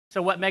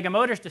So what Mega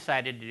Motors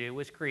decided to do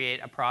was create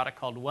a product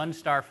called One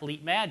Star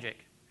Fleet Magic.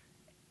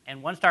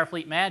 And One Star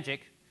Fleet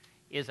Magic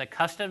is a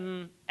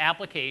custom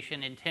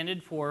application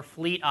intended for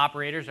fleet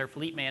operators or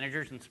fleet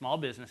managers and small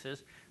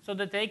businesses so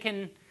that they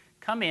can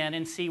come in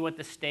and see what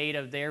the state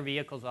of their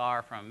vehicles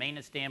are from a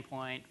maintenance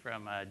standpoint,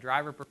 from a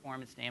driver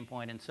performance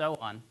standpoint, and so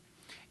on.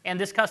 And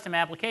this custom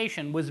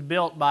application was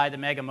built by the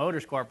Mega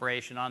Motors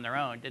Corporation on their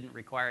own. It didn't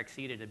require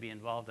Axeda to be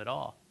involved at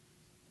all.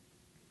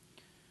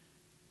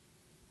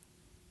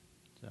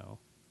 So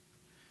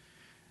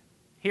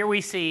here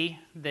we see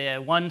the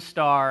One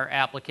Star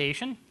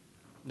application,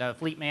 the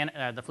Fleet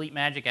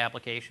Magic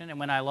application. And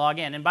when I log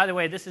in, and by the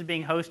way, this is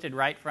being hosted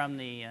right from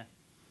the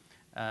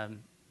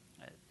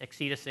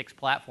Axeda 6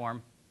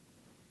 platform.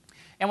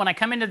 And when I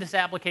come into this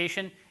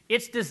application,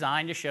 it's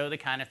designed to show the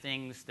kind of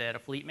things that a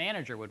fleet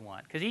manager would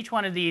want. Because each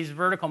one of these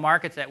vertical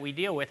markets that we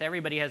deal with,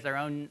 everybody has their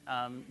own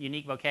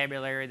unique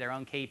vocabulary, their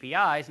own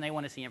KPIs, and they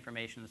want to see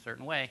information in a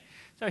certain way.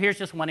 So here's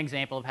just one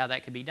example of how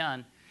that could be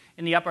done.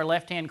 In the upper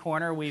left-hand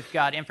corner, we've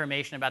got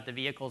information about the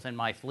vehicles in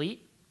my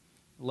fleet.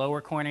 Lower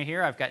corner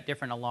here, I've got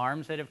different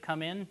alarms that have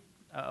come in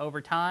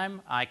over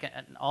time. I can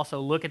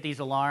also look at these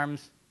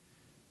alarms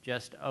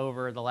just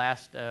over the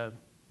last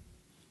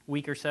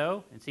week or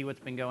so and see what's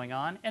been going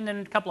on. And then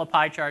a couple of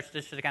pie charts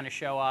just to kind of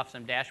show off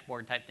some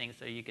dashboard type things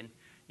so you can,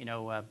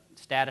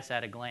 status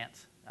at a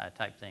glance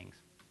type things.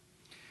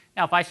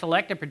 Now, if I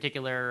select a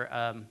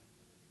particular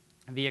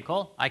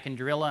vehicle, I can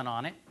drill in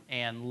on it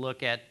and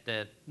look at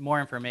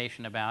more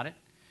information about it.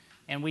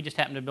 And we just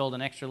happen to build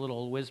an extra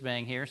little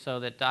whiz-bang here so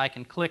that I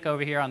can click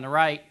over here on the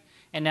right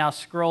and now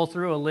scroll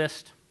through a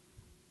list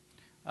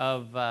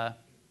of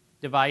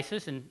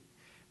devices. And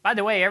by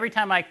the way, every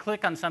time I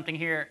click on something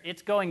here,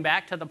 it's going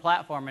back to the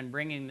platform and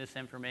bringing this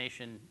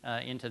information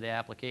into the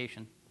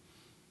application.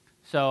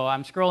 So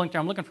I'm scrolling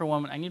through. I'm looking for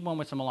one. I need one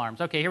with some alarms.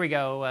 OK, here we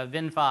go,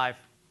 VIN 5.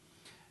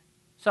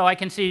 So I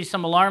can see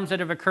some alarms that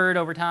have occurred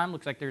over time.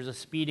 Looks like there's a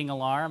speeding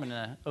alarm and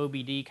an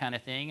OBD kind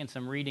of thing and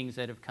some readings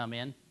that have come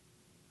in.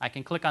 I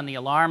can click on the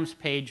alarms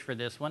page for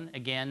this one.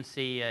 Again,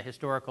 see a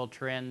historical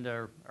trend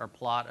or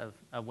plot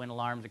of when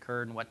alarms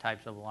occurred and what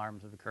types of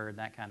alarms have occurred,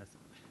 that kind of thing.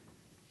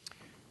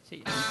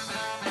 See.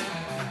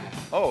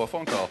 Oh, a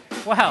phone call.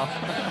 Wow.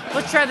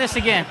 Let's try this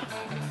again.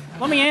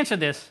 Let me answer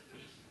this.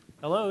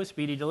 Hello,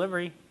 Speedy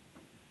Delivery.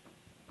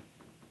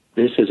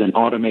 This is an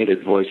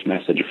automated voice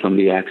message from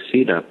the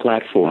Axeda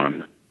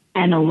Platform.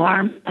 An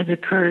alarm has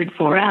occurred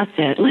for us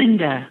at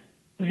Linda.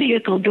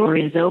 Vehicle door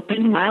is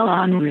open while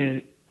en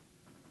route.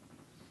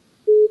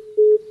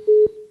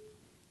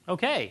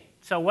 Okay,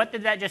 so what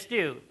did that just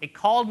do? It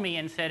called me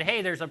and said,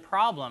 hey, there's a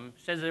problem.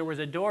 It says there was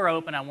a door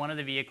open on one of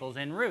the vehicles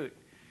en route,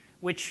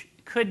 which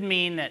could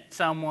mean that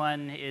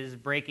someone is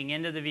breaking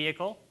into the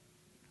vehicle,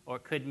 or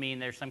it could mean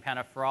there's some kind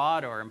of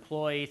fraud or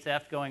employee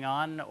theft going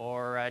on,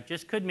 or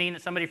just could mean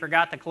that somebody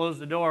forgot to close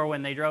the door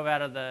when they drove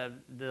out of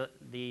the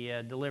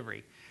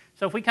delivery.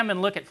 So if we come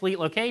and look at fleet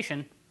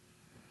location,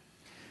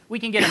 we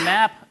can get a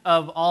map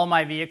of all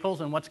my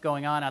vehicles and what's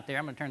going on out there.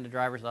 I'm going to turn the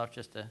drivers off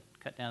just to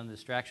cut down the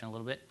distraction a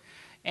little bit.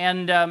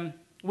 And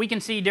we can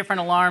see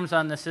different alarms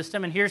on the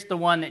system. And here's the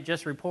one that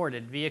just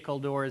reported, vehicle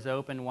door is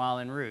open while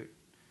en route.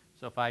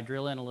 So if I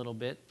drill in a little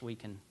bit, we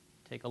can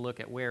take a look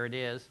at where it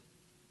is.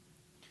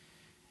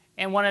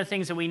 And one of the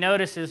things that we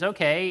notice is,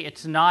 okay,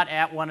 it's not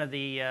at one of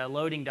the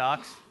loading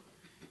docks.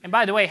 And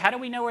by the way, how do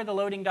we know where the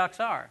loading docks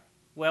are?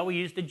 Well, we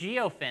use the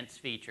geofence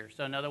feature,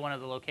 so another one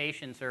of the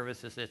location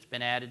services that's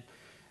been added.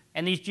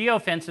 And these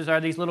geofences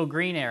are these little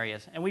green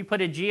areas. And we put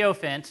a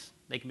geofence,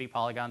 they can be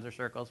polygons or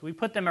circles, we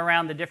put them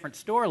around the different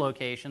store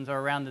locations or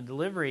around the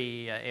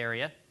delivery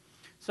area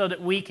so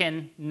that we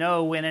can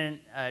know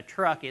when a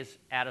truck is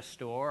at a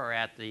store or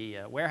at the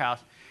warehouse.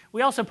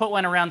 We also put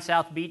one around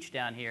South Beach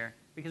down here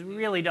because we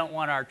really don't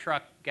want our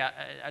truck,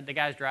 the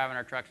guys driving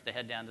our trucks to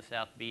head down to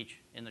South Beach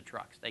in the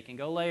trucks. They can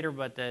go later,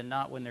 but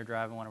not when they're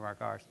driving one of our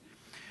cars.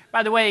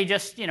 By the way,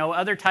 just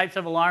other types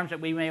of alarms that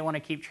we may want to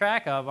keep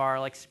track of are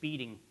like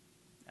speeding,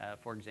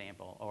 for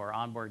example, or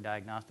onboard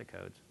diagnostic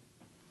codes.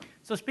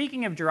 So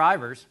speaking of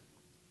drivers,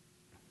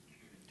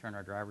 turn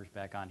our drivers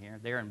back on here.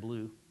 They're in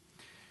blue.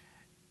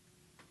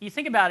 You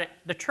think about it,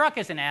 the truck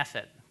is an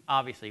asset,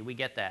 obviously, we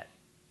get that.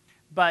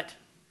 But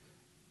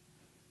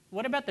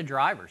what about the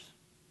drivers?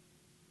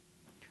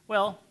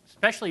 Well,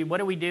 especially what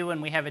do we do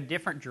when we have a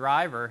different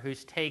driver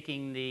who's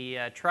taking the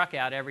truck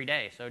out every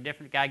day? So a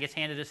different guy gets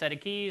handed a set of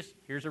keys,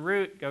 here's a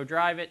route, go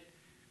drive it.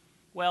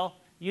 Well,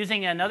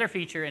 using another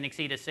feature in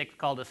Axeda 6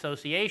 called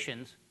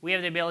associations, we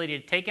have the ability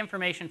to take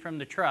information from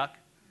the truck,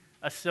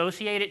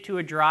 associate it to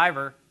a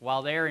driver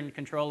while they're in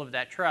control of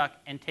that truck,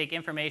 and take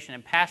information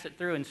and pass it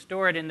through and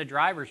store it in the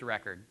driver's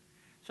record.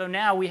 So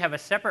now we have a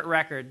separate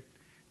record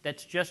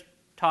that's just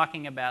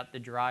talking about the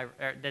driver,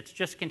 that's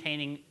just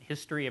containing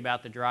history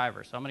about the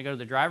driver. So I'm going to go to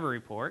the driver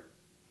report,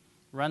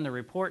 run the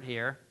report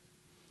here,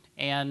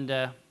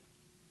 and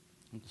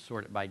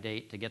sort it by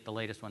date to get the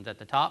latest ones at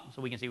the top.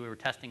 So we can see we were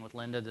testing with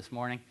Linda this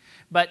morning.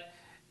 But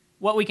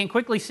what we can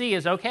quickly see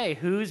is, okay,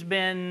 who's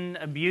been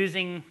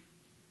abusing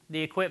the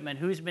equipment,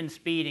 who's been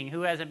speeding,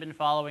 who hasn't been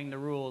following the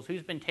rules,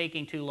 who's been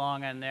taking too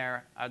long on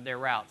their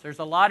routes. There's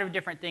a lot of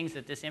different things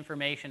that this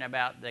information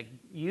about the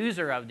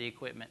user of the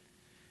equipment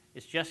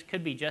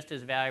could be just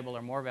as valuable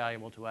or more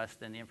valuable to us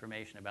than the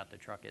information about the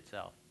truck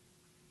itself.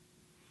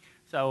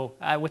 So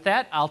with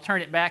that, I'll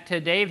turn it back to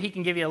Dave. He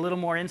can give you a little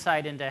more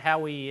insight into how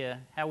we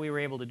were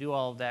able to do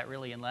all of that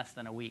really in less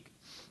than a week.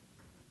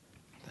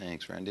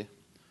 Thanks, Randy.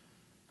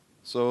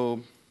 So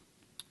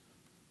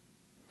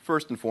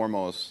first and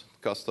foremost,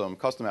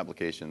 custom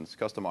applications,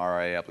 custom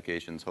RIA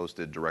applications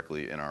hosted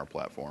directly in our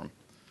platform.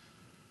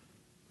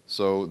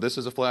 So this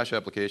is a Flash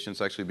application.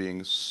 It's actually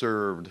being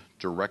served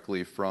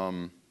directly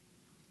from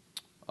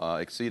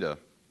Axeda.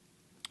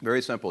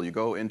 Very simple. You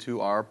go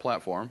into our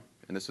platform,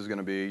 and this is going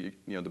to be,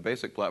 the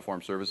basic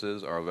platform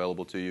services are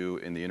available to you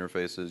in the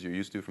interfaces you're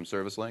used to from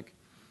ServiceLink,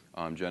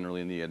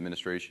 generally in the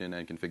administration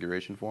and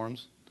configuration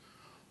forms.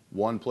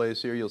 One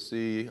place here you'll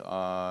see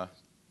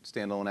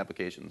standalone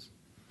applications.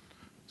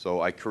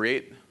 So I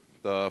create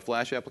the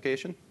Flash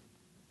application,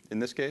 in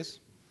this case,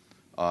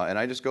 and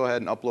I just go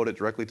ahead and upload it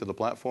directly to the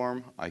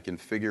platform. I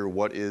configure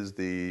what is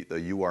the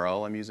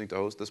URL I'm using to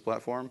host this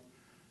platform,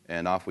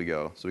 and off we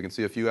go. So we can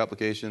see a few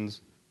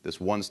applications. This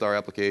one-star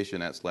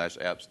application at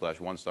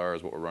 /app/1star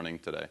is what we're running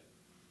today.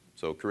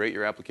 So create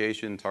your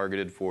application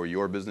targeted for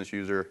your business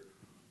user,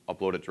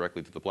 upload it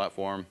directly to the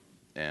platform,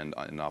 and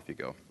off you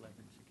go.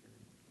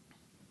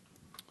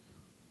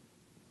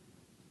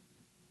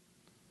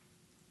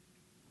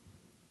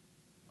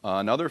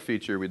 Another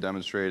feature we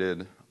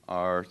demonstrated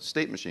are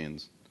state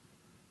machines.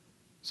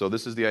 So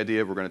this is the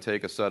idea of we're going to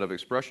take a set of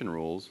expression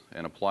rules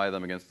and apply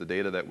them against the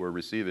data that we're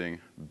receiving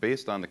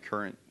based on the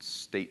current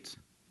state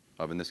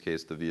of, in this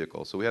case, the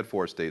vehicle. So we had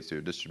 4 states here: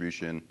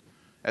 distribution,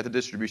 at the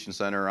distribution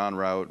center, en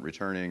route,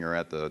 returning, or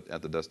at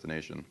the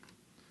destination.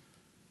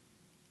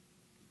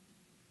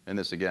 And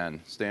this, again,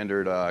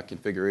 standard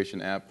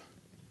configuration app.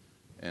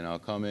 And I'll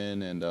come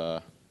in and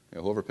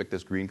whoever picked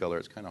this green color,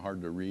 it's kind of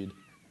hard to read.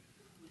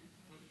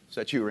 Is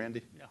that you,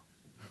 Randy? Yeah.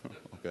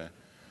 Okay.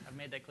 I've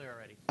made that clear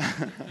already.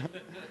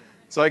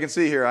 So I can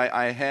see here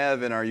I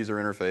have in our user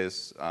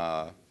interface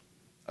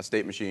a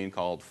state machine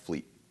called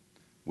fleet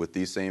with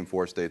these same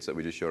 4 states that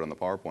we just showed on the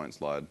PowerPoint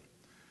slide.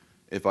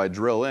 If I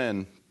drill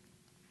in,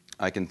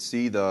 I can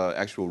see the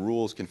actual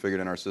rules configured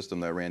in our system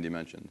that Randy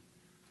mentioned.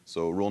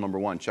 So rule number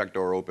 1, check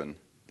door open.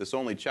 This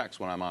only checks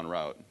when I'm en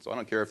route. So I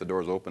don't care if the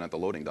door is open at the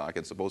loading dock.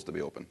 It's supposed to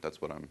be open.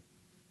 That's what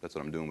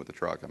I'm doing with the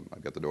truck.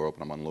 I've got the door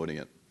open. I'm unloading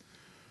it.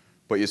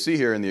 But you see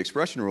here in the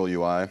expression rule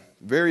UI,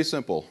 very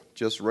simple.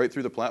 Just right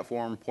through the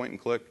platform, point and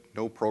click,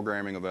 no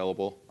programming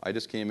available. I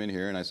just came in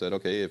here and I said,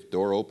 okay, if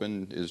door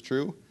open is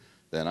true,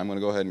 then I'm going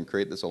to go ahead and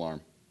create this alarm.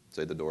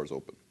 Say the door is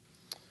open.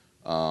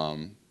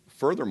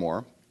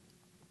 Furthermore,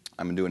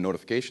 I'm going to do a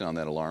notification on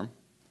that alarm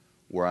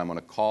where I'm going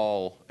to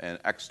call an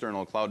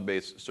external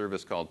cloud-based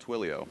service called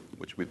Twilio,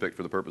 which we picked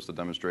for the purpose of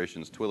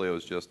demonstrations. Twilio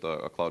is just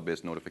a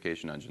cloud-based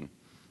notification engine.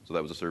 So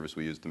that was a service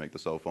we used to make the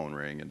cell phone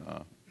ring and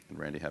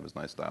Randy have his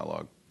nice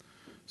dialogue.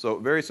 So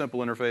very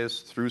simple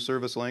interface through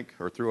ServiceLink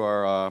or through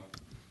our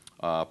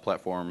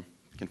platform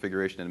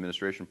configuration and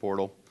administration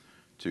portal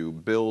to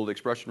build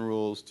expression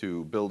rules,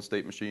 to build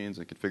state machines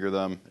and configure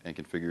them, and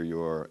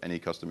configure any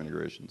custom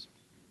integrations.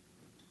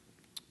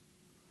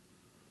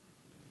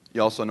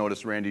 You also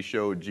notice Randy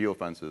showed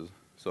geofences.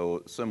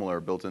 So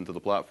similar, built into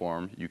the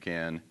platform, you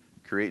can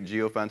create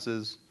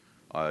geofences.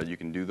 You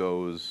can do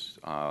those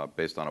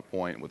based on a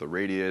point with a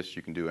radius.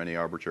 You can do any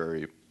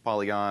arbitrary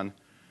polygon.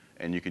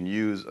 And you can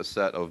use a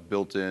set of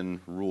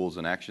built-in rules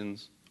and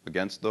actions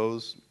against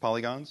those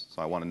polygons. So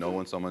I want to know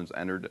when someone's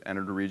entered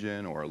a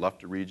region or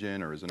left a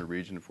region or is in a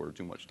region for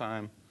too much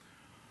time.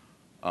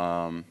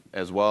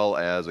 As well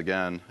as,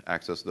 again,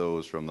 access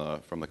those from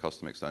the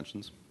custom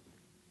extensions.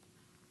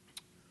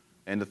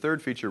 And the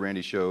third feature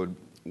Randy showed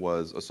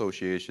was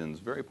associations.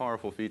 Very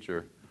powerful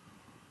feature.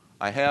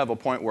 I have a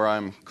point where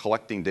I'm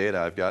collecting data.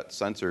 I've got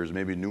sensors,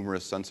 maybe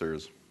numerous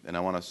sensors, and I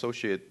want to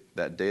associate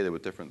that data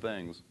with different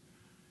things.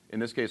 In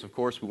this case, of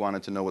course, we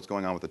wanted to know what's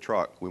going on with the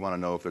truck. We want to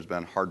know if there's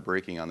been hard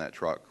braking on that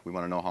truck. We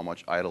want to know how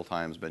much idle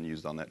time's been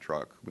used on that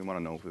truck. We want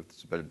to know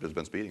if there's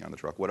been speeding on the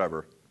truck,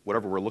 whatever.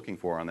 Whatever we're looking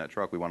for on that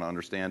truck, we want to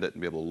understand it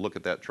and be able to look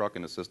at that truck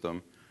in the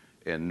system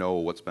and know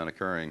what's been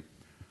occurring.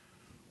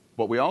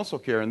 But we also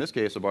care, in this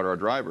case, about our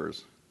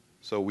drivers.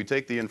 So we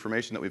take the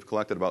information that we've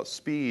collected about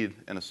speed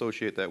and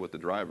associate that with the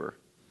driver.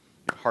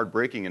 Hard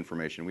braking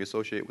information, we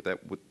associate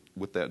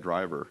with that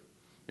driver.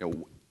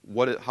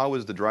 How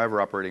is the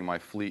driver operating my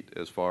fleet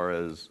as far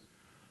as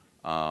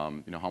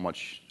how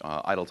much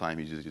idle time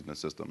he's using in the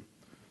system?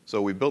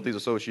 So we built these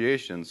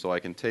associations so I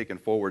can take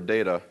and forward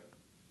data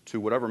to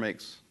whatever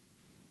makes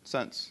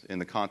sense in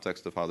the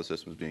context of how the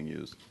system is being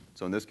used.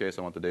 So in this case,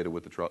 I want the data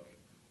with the truck,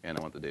 and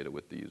I want the data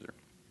with the user.